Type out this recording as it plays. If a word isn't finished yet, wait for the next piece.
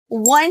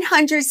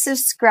100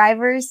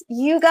 subscribers.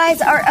 You guys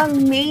are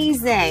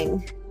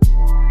amazing.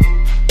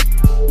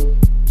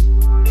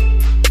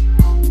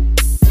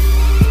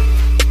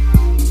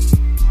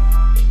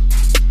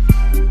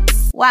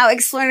 Wow,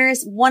 Explearners,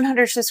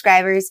 100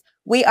 subscribers.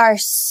 We are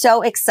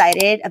so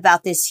excited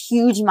about this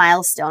huge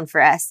milestone for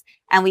us.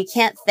 And we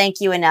can't thank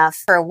you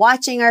enough for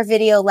watching our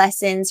video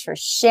lessons, for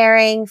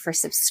sharing, for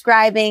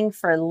subscribing,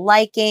 for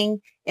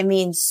liking. It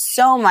means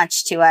so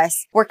much to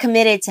us. We're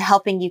committed to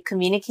helping you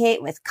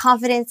communicate with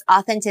confidence,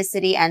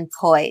 authenticity, and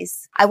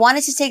poise. I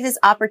wanted to take this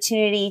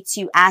opportunity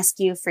to ask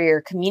you for your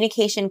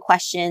communication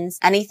questions,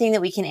 anything that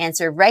we can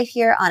answer right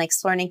here on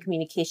Explearning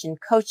Communication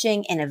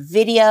Coaching in a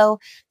video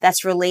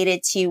that's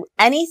related to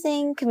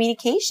anything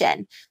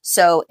communication.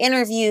 So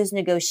interviews,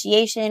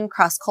 negotiation,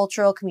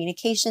 cross-cultural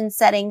communication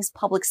settings,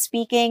 public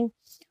speaking,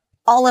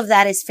 all of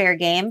that is fair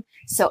game.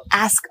 So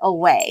ask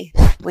away.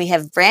 We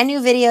have brand new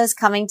videos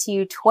coming to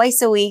you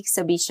twice a week.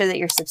 So be sure that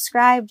you're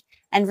subscribed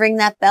and ring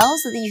that bell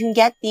so that you can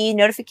get the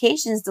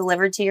notifications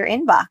delivered to your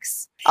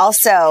inbox.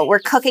 Also, we're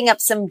cooking up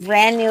some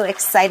brand new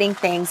exciting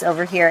things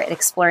over here at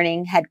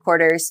Explearning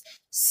headquarters.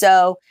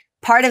 So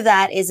part of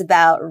that is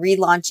about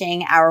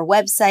relaunching our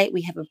website.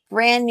 We have a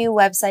brand new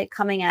website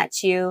coming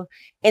at you.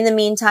 In the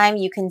meantime,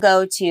 you can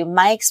go to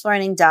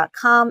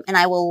myexplearning.com and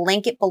I will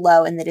link it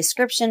below in the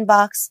description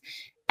box.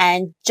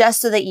 And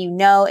just so that you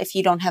know, if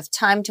you don't have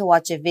time to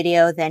watch a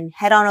video, then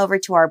head on over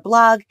to our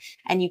blog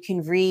and you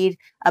can read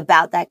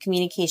about that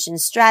communication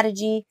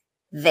strategy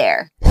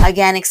there.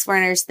 Again,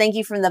 Explearners, thank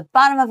you from the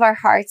bottom of our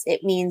hearts.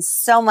 It means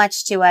so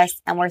much to us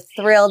and we're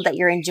thrilled that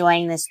you're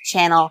enjoying this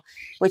channel,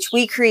 which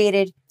we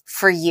created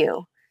for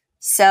you.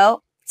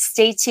 So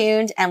stay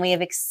tuned and we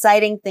have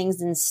exciting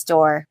things in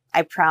store.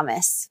 I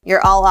promise.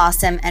 You're all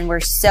awesome and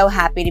we're so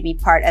happy to be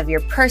part of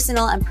your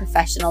personal and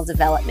professional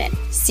development.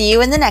 See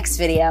you in the next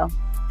video.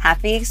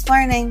 Happy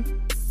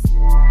Explearning!